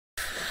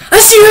I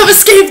see you have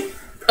escaped.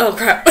 Oh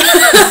crap.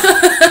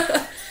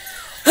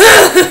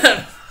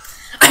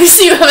 I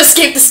see you have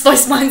escaped the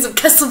spice mines of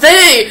Castle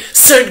Bay,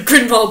 Sir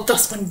Grinwald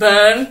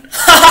Dustmanburn.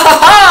 Ha ha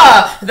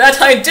ha!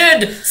 That I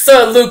did,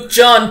 Sir Luke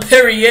John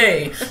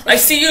Perrier. I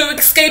see you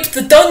escaped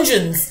the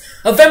dungeons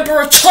of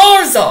Emperor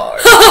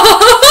Charizard.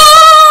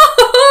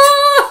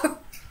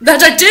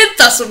 That I did,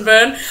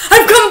 Dustmanburn.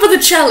 I've come for the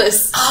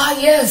chalice. Ah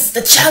yes,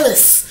 the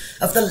chalice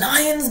of the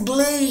Lion's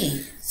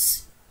Blaze.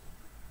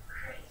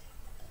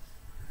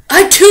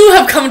 I too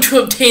have come to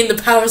obtain the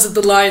powers of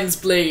the Lion's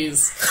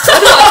Blaze. How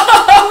do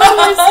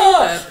I say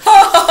that?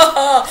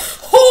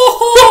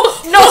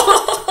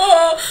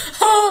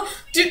 No!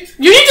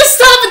 You need to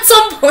stop at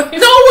some point.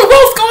 No, we're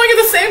both going at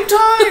the same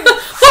time.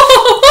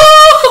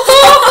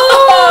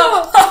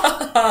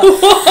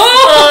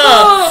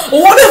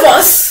 One of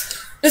us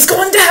is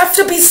going to have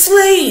to be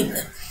slain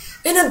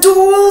in a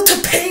duel to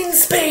Pain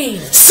Spain.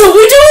 So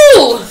we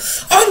duel!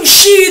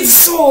 Unsheathed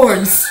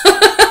swords.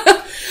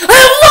 I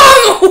have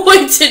long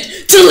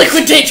waited to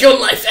liquidate your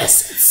life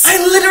essence. I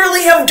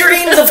literally have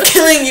dreams of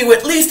killing you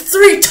at least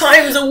 3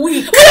 times a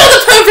week. We are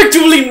the perfect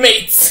dueling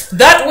mates.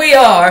 That we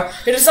are.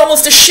 It is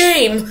almost a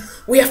shame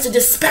we have to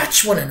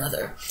dispatch one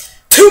another.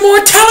 2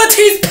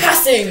 mortalities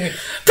passing.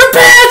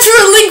 Prepare to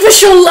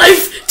relinquish your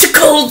life to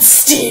cold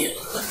steel.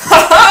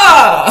 Ha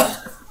ha!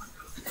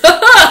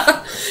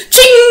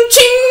 Ching,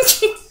 ching,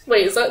 ching.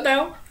 Wait, is that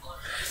now?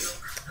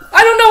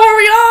 I don't know where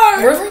we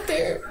are. We're right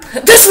there.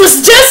 This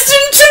was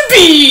destined to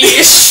be.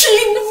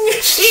 Shing,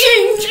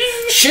 shing,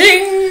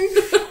 shing,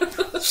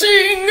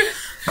 shing.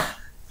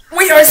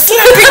 We are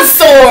slapping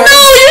swords. No,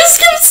 you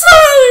skipped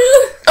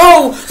slowly.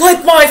 Oh,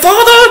 like my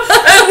father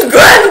and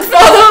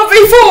grandfather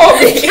before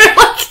me. You're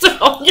like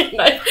throwing your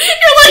knife.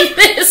 You're like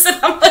this, and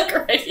I'm like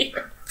right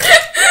here.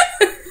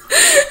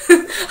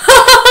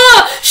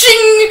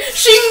 Shing,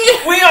 shing.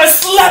 We are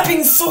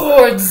slapping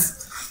swords.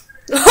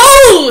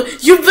 Oh,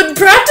 you've been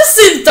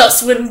practicing,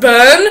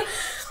 Dustmanburn.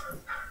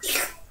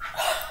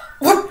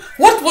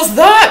 What was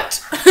that?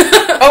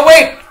 Oh,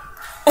 wait.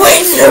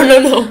 Wait,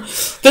 no.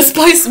 The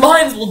spice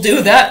mines will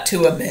do that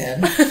to a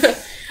man.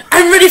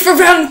 I'm ready for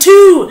round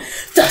 2,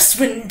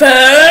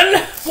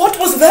 Dustmanburn. What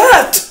was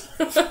that?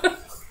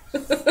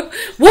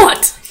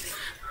 What?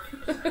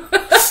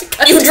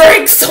 You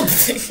drank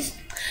something.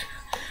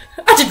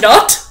 I did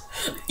not.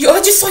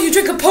 I just saw you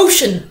drink a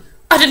potion.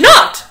 I did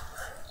not.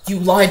 You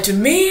lied to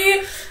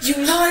me. You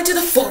lied to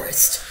the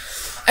forest.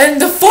 And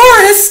the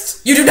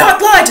forest, you do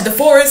not lie to the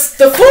forest.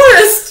 The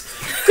forest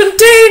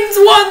contains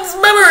one's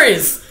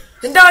memories.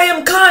 And I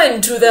am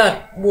kind to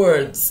that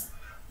words.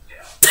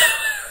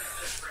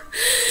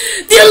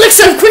 The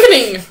elixir of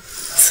quickening.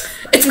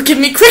 It will give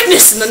me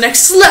quickness in the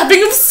next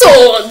slapping of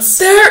swords.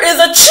 There is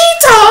a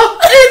cheetah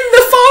in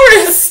the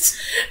forest.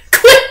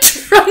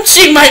 Quit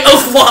crunching my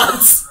oak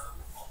wands.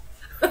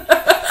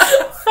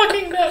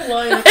 Fucking that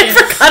line. I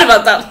forgot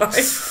about that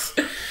line.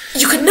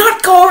 You could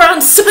not go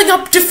around sipping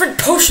up different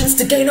potions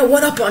to gain a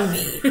 1-up on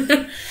me.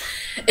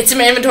 It's in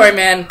my inventory,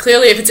 man.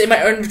 Clearly, if it's in my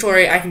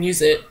inventory, I can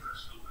use it.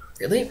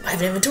 Really? I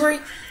have an inventory?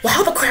 Well,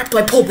 how the crap do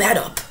I pull that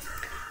up?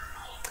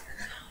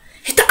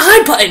 Hit the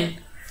I button.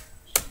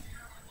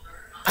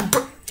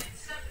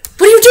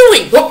 What are you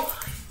doing?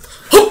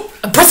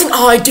 I'm pressing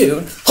I,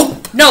 dude.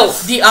 No,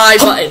 the I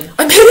button.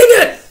 I'm hitting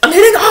it. I'm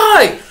hitting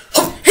I.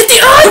 Hit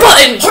the I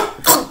button.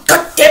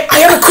 God damn! I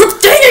have a grip.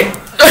 Dang it!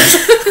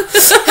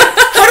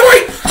 How do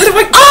I? I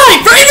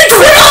right in the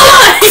grip.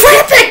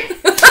 Grip it!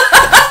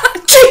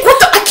 Jake, what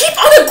the? I keep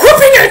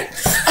ungripping it.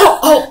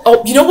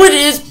 Oh! You know what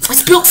it is? I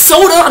spilled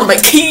soda on my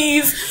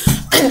keys,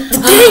 and the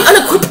dang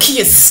ungrip key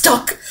is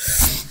stuck.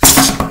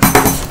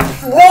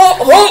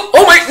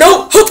 Oh my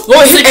no! Oh,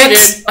 I hit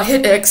X. I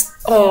hit X.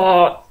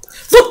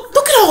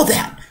 Look at all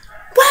that.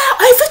 Wow,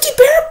 I have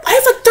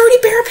like 30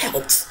 bear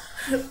pelts.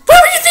 What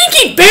were you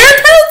thinking? Bear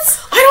pelts?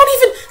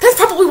 That's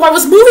probably why I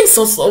was moving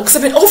so slow, because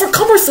I've been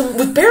overcumbersome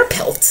with bear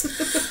pelts.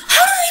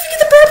 How did I even get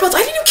the bear pelts? I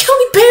didn't even kill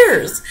any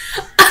bears.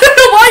 I don't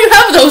know why you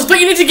have those, but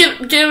you need to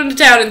get into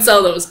town and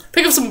sell those.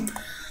 Pick up some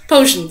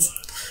potions.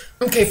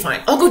 Okay,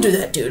 fine. I'll go do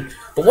that, dude.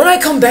 But when I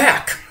come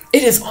back,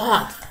 it is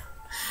on.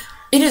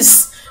 It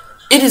is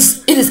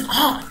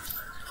on.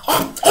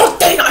 Oh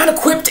dang, I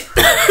unequipped it.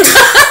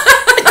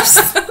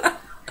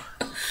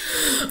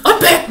 I'm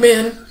back,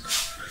 man.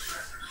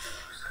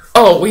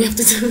 Oh, we have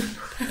to do...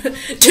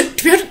 Do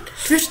we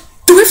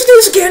have to do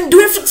this again? Do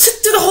we have to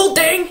sit through the whole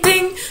dang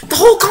thing? The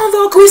whole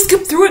convo? Can we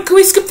skip through it? Can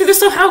we skip through this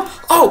somehow?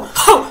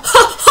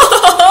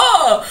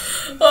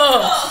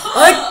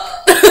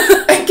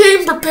 I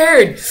came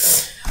prepared.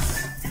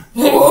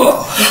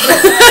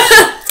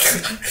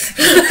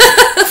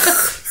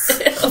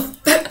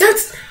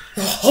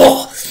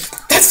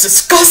 That's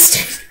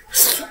disgusting.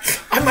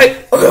 I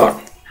might...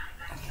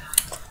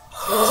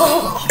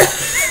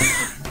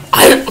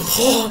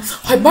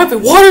 I might be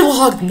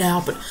waterlogged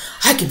now, but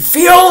I can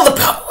feel the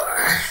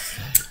power.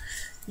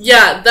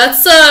 Yeah,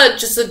 that's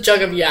just a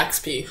jug of Yak's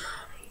pee.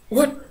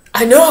 What?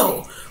 I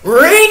know.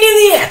 Rain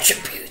in the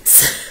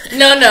attributes.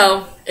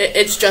 No,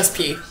 it's just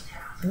pee.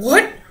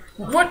 What?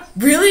 What?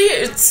 Really?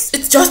 It's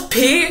just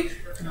pee?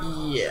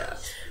 Yeah.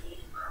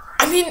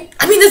 I mean,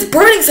 this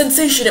burning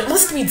sensation, it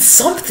must mean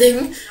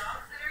something.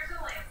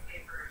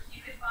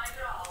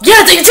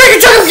 Yeah, you're trying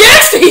to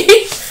gas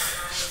me!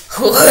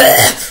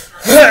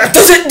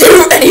 Does it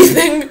do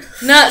anything?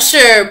 Not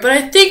sure, but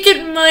I think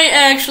it might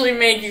actually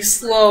make you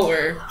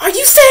slower. Are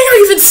you saying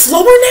I'm even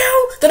slower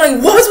now than I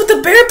was with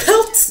the bear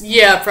pelts?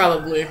 Yeah,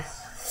 probably.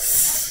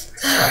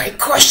 I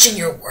question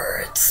your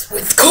words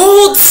with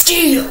cold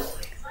steel.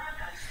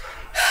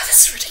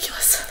 This is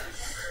ridiculous.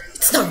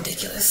 It's not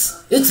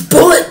ridiculous. It's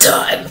bullet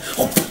time.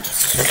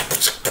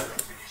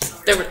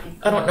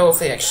 I don't know if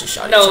they actually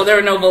shot each other. No, there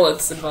were no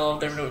bullets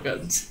involved. There were no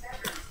guns.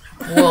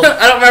 Well,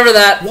 I don't remember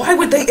that. Why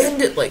would they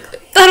end it like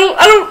that? I don't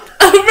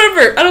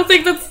remember.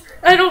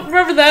 I don't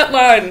remember that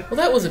line. Well,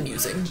 that was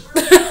amusing.